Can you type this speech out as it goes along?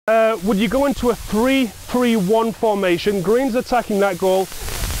would you go into a 3-3-1 formation? Green's attacking that goal.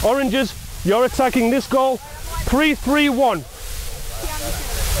 Oranges, you're attacking this goal. 3-3-1.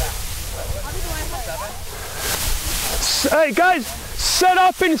 Hey guys, set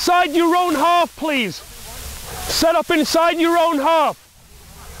up inside your own half, please. Set up inside your own half.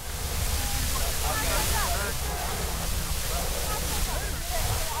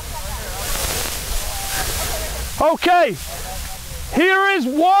 Okay, here is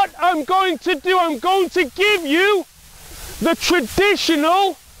what I'm going to do. I'm going to give you the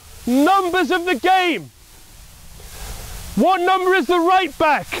traditional numbers of the game. What number is the right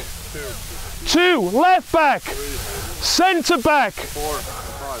back? 2. Left back? 3. Centre back? 4.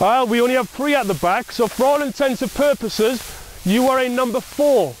 Well, we only have 3 at the back, so for all intents and purposes, you are a number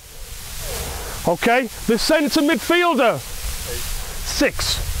 4. Okay, the centre midfielder?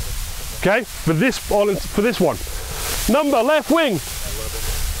 6. Okay, for this one. Number, left wing?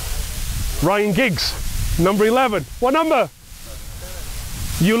 11. Ryan Giggs, number 11. What number?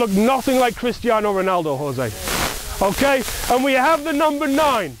 You look nothing like Cristiano Ronaldo, Jose. Okay, and we have the number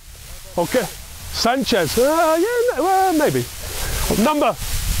 9. Okay, Sanchez. Yeah, well, maybe. Number.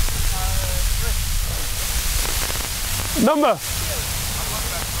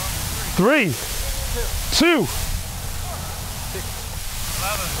 3. 2.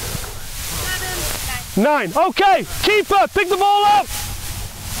 9. Okay, keeper, pick the ball up.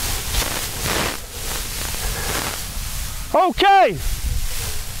 Okay.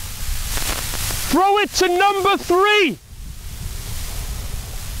 Throw it to number 3.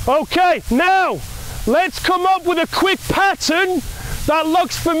 Okay, now let's come up with a quick pattern that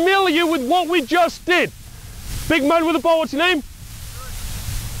looks familiar with what we just did. Big man with the ball, what's your name?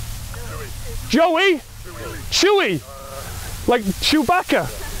 Joey? Chewy? Like Chewbacca?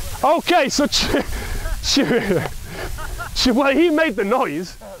 Okay, so well, he made the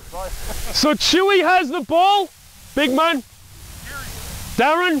noise. So Chewy has the ball. Big man?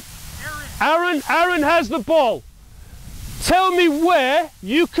 Darren? Aaron has the ball. Tell me where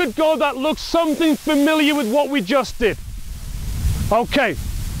you could go that looks something familiar with what we just did. Okay,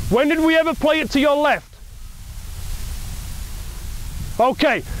 when did we ever play it to your left?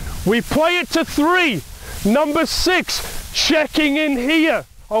 Okay, we play it to 3. Number 6, checking in here.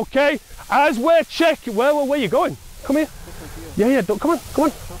 Okay, as we're checking, where are you going? Come here. Yeah, come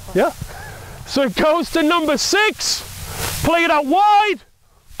on. Yeah. So it goes to number 6. Play it out wide.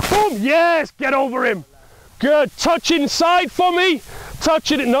 Boom, yes, get over him. Good, touch inside for me.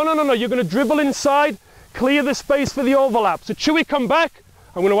 Touch it, no, you're gonna dribble inside, clear the space for the overlap. So Chewy, come back.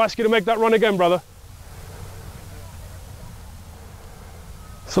 I'm gonna ask you to make that run again, brother.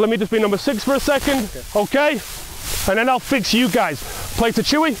 So let me just be number 6 for a second, okay? And then I'll fix you guys. Play to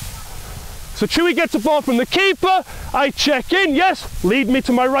Chewy. So Chewy gets the ball from the keeper. I check in, yes, lead me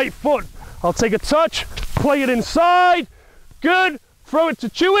to my right foot. I'll take a touch, play it inside. Good, throw it to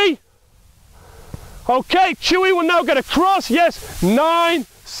Chewy. Okay, Chewy will now get a cross, yes. 9,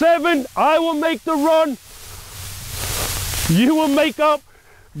 7, I will make the run. You will make up,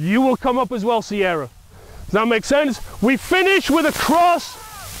 you will come up as well, Sierra. Does that make sense? We finish with a cross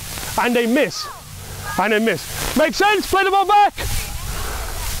and a miss. And a miss. Make sense? Play the ball back.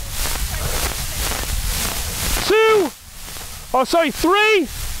 3,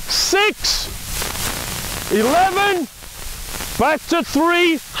 6, 11, back to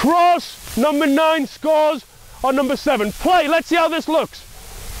 3, cross, number 9 scores on number 7. Play, let's see how this looks.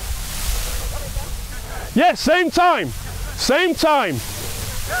 Yes, same time.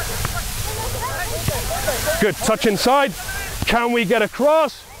 Good, touch inside. Can we get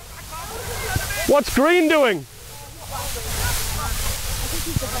across? What's Green doing?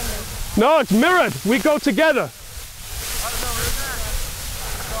 No, it's mirrored. We go together.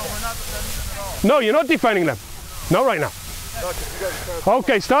 No, you're not defending them. Not right now.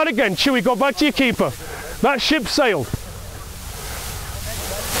 Okay, start again. Chewy, go back to your keeper. That ship sailed.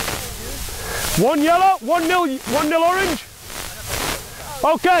 1 yellow, 1-0 orange.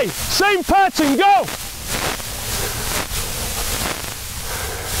 Okay, same pattern, go.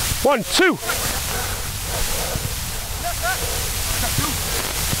 1, 2.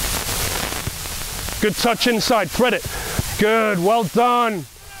 Good touch inside, thread it. Good, well done.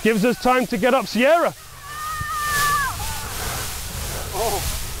 Gives us time to get up, Sierra.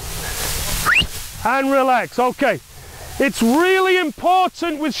 And relax, okay. It's really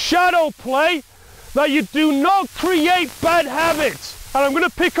important with shadow play that you do not create bad habits. And I'm going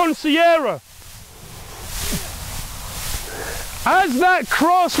to pick on Sierra. As that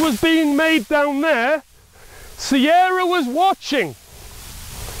cross was being made down there, Sierra was watching.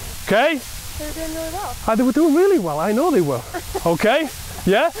 Okay? They were doing really well. They were doing really well, I know they were. Okay?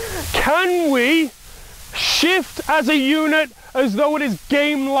 Yeah? Can we shift as a unit as though it is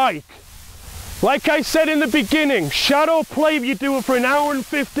game-like? Like I said in the beginning, shadow play, if you do it for an hour and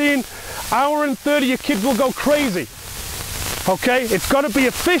 15, hour and 30, your kids will go crazy. Okay? It's got to be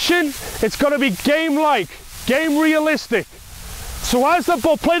efficient, it's got to be game-like, game-realistic. So as the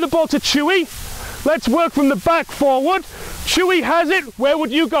ball, play the ball to Chewy. Let's work from the back forward. Chewy has it. Where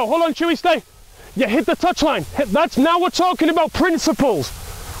would you go? Hold on, Chewy, stay. Yeah, hit the touchline. That's now we're talking about principles.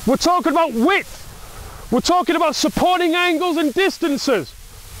 We're talking about width. We're talking about supporting angles and distances.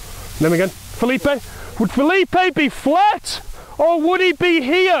 Let me again. Felipe. Would Felipe be flat or would he be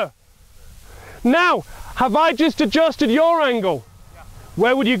here? Now, have I just adjusted your angle? Yeah.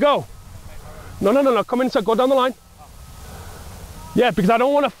 Where would you go? No. Come inside. Go down the line. Yeah, because I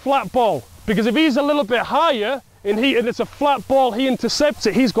don't want a flat ball. Because if he's a little bit higher and it's a flat ball, he intercepts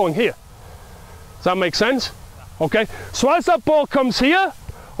it, he's going here. Does that make sense? Okay, so as that ball comes here,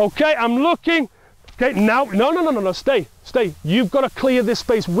 okay, I'm looking, okay, now, no, stay. You've got to clear this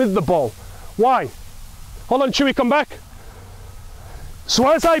space with the ball. Why? Hold on, Chewy, come back. So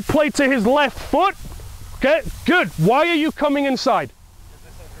as I play to his left foot, okay, good. Why are you coming inside?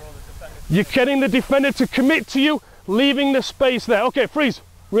 You're getting the defender to commit to you, leaving the space there. Okay, freeze.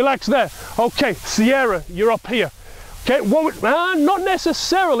 Relax there. Okay, Sierra, you're up here. Okay, not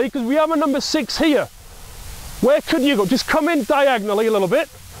necessarily, because we have a number 6 here. Where could you go? Just come in diagonally a little bit.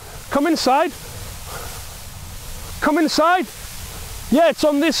 Come inside. Come inside. Yeah, it's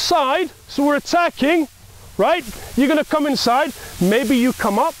on this side, so we're attacking, right? You're going to come inside. Maybe you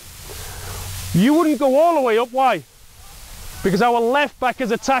come up. You wouldn't go all the way up. Why? Because our left back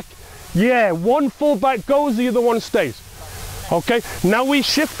is attack. Yeah, one full back goes, the other one stays. Okay, now we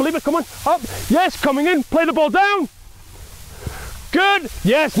shift. Felipe, come on, up. Yes, coming in, play the ball down. Good,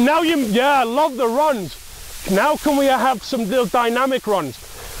 yes, now I love the runs. Now can we have some dynamic runs?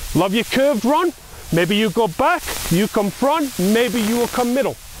 Love your curved run. Maybe you go back, you come front, maybe you will come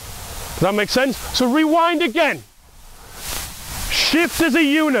middle. Does that make sense? So rewind again. Shift as a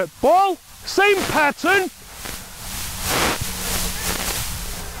unit. Ball, same pattern.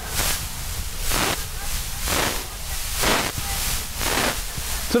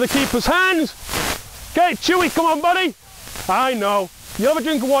 To the keeper's hands. Okay, Chewy, come on, buddy. I know. You'll have a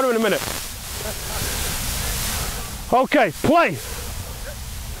drink of water in a minute. Okay, play.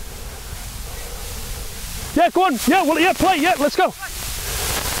 Yeah, go on. Yeah, play. Yeah, let's go.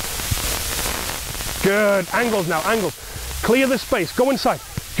 Good. Angles now, angles. Clear the space. Go inside.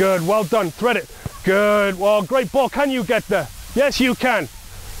 Good, well done. Thread it. Good. Well, great ball. Can you get there? Yes, you can.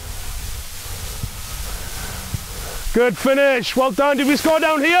 Good finish. Well done. Did we score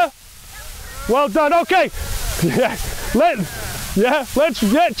down here? Well done. Okay. Yeah.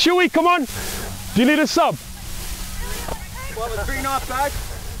 Chewy, come on. Do you need a sub? Well, it's 3 offside.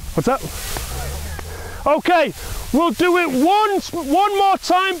 What's that? Okay. We'll do it one more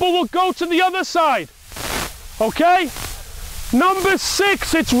time, but we'll go to the other side. Okay? Number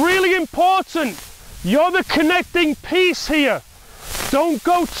 6, it's really important. You're the connecting piece here. Don't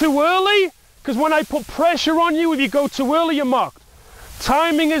go too early. Because when I put pressure on you, if you go too early, you're marked.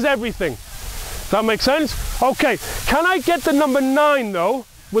 Timing is everything. Does that make sense? Okay, can I get the number 9 though,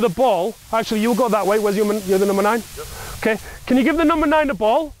 with a ball? Actually, you'll go that way. Where's you're the number 9? Yep. Okay, can you give the number 9 the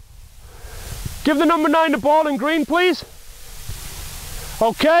ball? Give the number 9 the ball in green, please.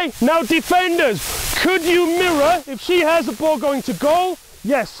 Okay, now defenders, could you mirror if she has the ball going to goal?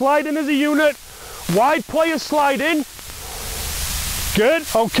 Yes, slide in as a unit. Wide players slide in. Good,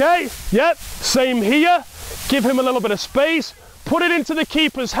 okay, yep, same here. Give him a little bit of space. Put it into the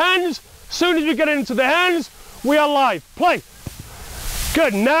keeper's hands. As soon as we get it into the hands, we are live. Play.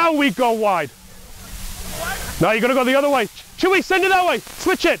 Good, now we go wide. Now you're going to go the other way. Chewy, send it that way.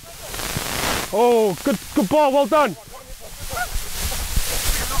 Switch it. Oh, good ball, well done.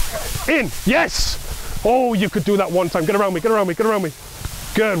 In, yes. Oh, you could do that one time. Get around me.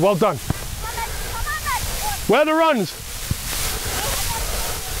 Good, well done. Where are the runs?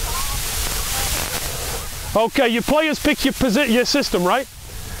 Okay, your players pick your system, right?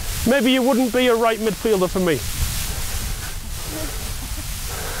 Maybe you wouldn't be a right midfielder for me.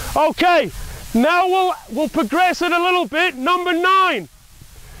 Okay, now we'll progress it a little bit. Number 9,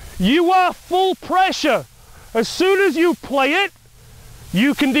 you are full pressure. As soon as you play it,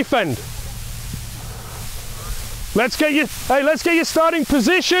 you can defend. Let's get your starting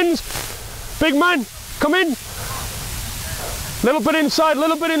positions. Big man, come in. Little bit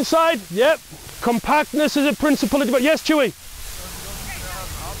inside. Yep. Compactness is a principle. But yes, Chewy.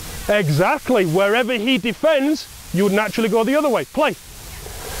 Exactly. Wherever he defends, you would naturally go the other way. Play.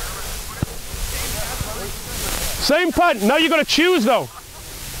 Same pattern. Now you've got to choose though.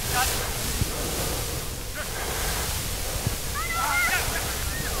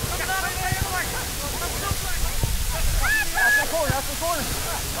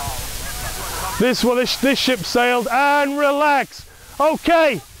 This ship sailed, and relax.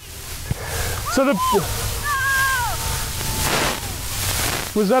 Okay. So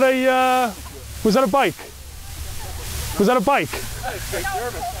was that a bike? Was that a bike?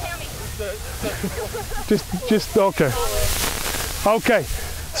 just okay. Okay.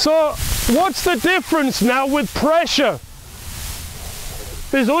 So what's the difference now with pressure?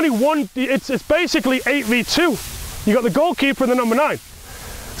 There's only one. It's basically 8v2. You got the goalkeeper and the number 9.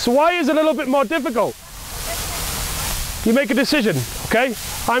 So why is it a little bit more difficult? You make a decision, okay?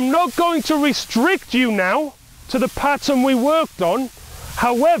 I'm not going to restrict you now to the pattern we worked on.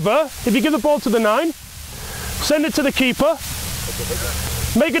 However, if you give the ball to the 9, send it to the keeper,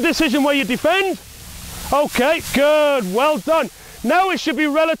 make a decision where you defend. Okay, good, well done. Now it should be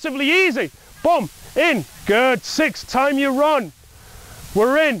relatively easy. Boom, in, good, 6, time your run.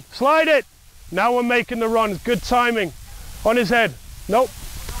 We're in, slide it. Now we're making the runs, good timing. On his head, nope.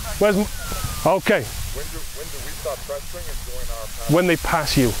 Where's, okay. When do we stop pressuring and join our pass? When they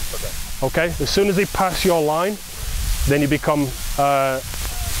pass you. Okay. As soon as they pass your line, then you become the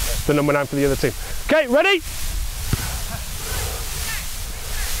number 9 for the other team. Okay, ready?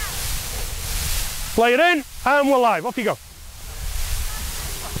 Play it in, and we're live. Off you go.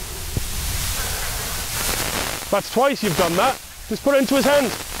 That's twice you've done that. Just put it into his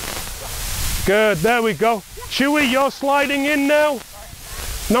hands. Good, there we go. Chewy, you're sliding in now.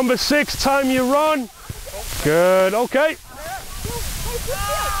 Number 6, time you run. Good, okay.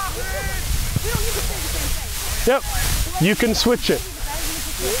 Yep, you can switch it.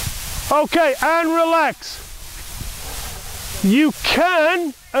 Okay, and relax. You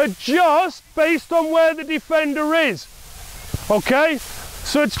can adjust based on where the defender is. Okay,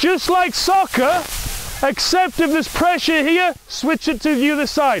 so it's just like soccer, except if there's pressure here, switch it to the other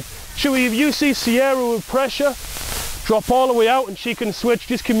side. Chewy, if you see Sierra with pressure, drop all the way out and she can switch,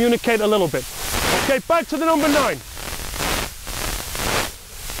 just communicate a little bit. Okay, back to the number 9. It's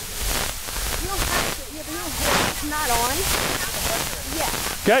not on. Yeah.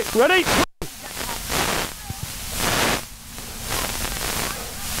 Okay, ready?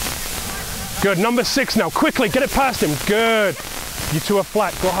 Good, number 6 now. Quickly, get it past him. Good. You two are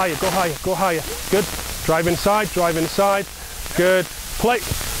flat. Go higher, go higher, go higher. Good. Drive inside, drive inside. Good. Play.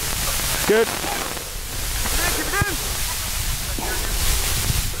 Good.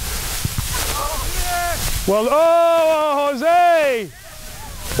 Well, oh, Jose!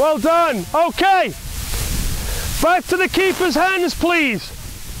 Well done. Okay. Back to the keeper's hands, please.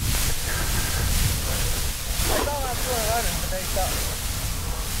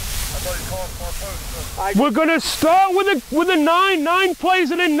 We're going to start with a 9. 9 plays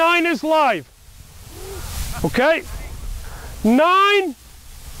it in, 9 is live. Okay. 9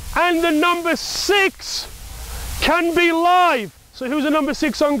 and the number 6 can be live. So who's the number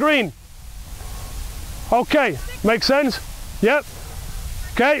 6 on green? Okay, makes sense? Yep.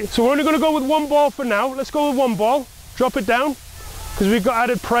 Okay, so we're only going to go with 1 ball for now. Let's go with 1 ball. Drop it down, because we've got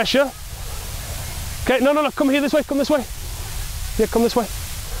added pressure. Okay, no, come here this way, come this way. Yeah, come this way.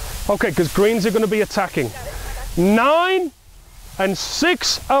 Okay, because greens are going to be attacking. 9 and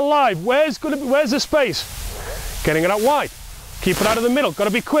 6 are live. Where's the space? Getting it out wide. Keep it out of the middle, got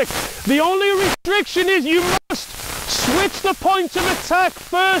to be quick. The only restriction is you must switch the point of attack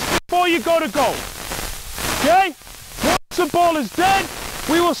first before you go to goal. Okay? Once the ball is dead,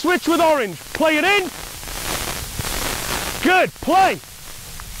 we will switch with orange. Play it in. Good, play.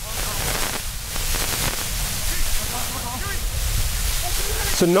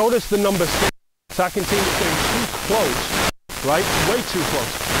 So notice the number 6 attacking team is getting too close, right? Way too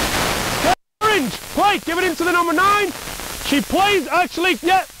close. Okay, orange, play, give it into the number 9. She plays, actually,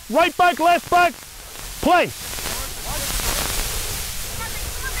 yeah, right back, left back, play.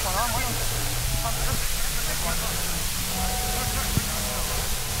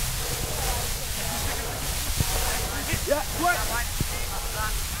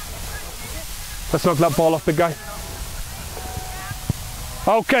 Let's knock that ball off the guy.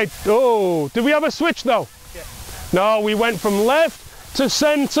 Okay, oh, did we have a switch though? Yeah. No, we went from left to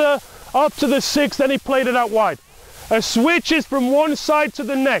centre, up to the 6, then he played it out wide. A switch is from one side to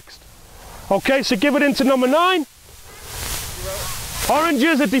the next. Okay, so give it into number 9.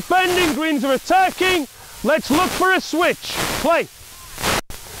 Oranges are defending, greens are attacking. Let's look for a switch. Play.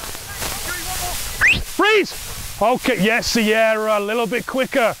 Freeze! Okay, yes, Sierra, a little bit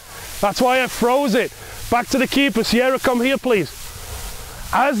quicker. That's why I froze it. Back to the keeper. Sierra, come here, please.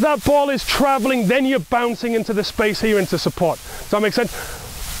 As that ball is traveling, then you're bouncing into the space here into support. Does that make sense?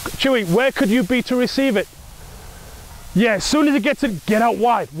 Chewy, where could you be to receive it? Yeah, as soon as it gets it, get out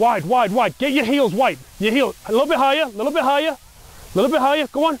wide, wide, wide, wide. Get your heels wide. Your heel, a little bit higher, a little bit higher, a little bit higher.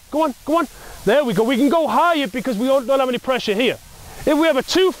 Go on, go on, go on. There we go. We can go higher because we don't have any pressure here. If we have a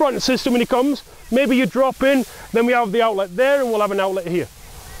two-front system when he comes, maybe you drop in, then we have the outlet there and we'll have an outlet here.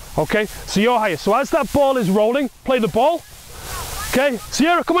 Okay, so you're higher. So as that ball is rolling, play the ball. Okay,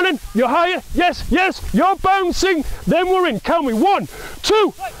 Sierra, come on in. You're higher. Yes, yes. You're bouncing. Then we're in. Count me. 1,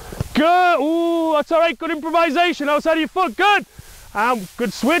 2. Good. Ooh, that's all right. Good improvisation outside of your foot. Good.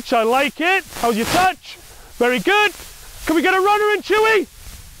 Good switch. I like it. How's your touch? Very good. Can we get a runner in, Chewy?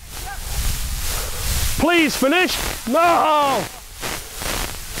 Please finish. No.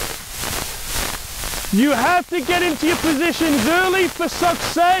 You have to get into your positions early for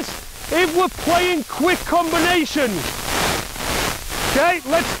success if we're playing quick combinations. Okay,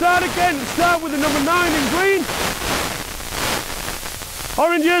 let's start again. Start with the number 9 in green.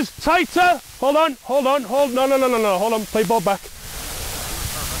 Oranges, tighter. Hold on, hold on, hold on. No. Hold on, play ball back.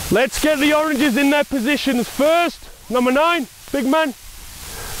 Let's get the oranges in their positions first. Number 9, big man.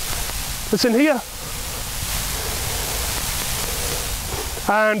 Listen here.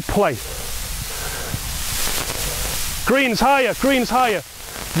 And play. Green's higher, green's higher.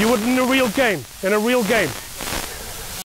 You would in a real game,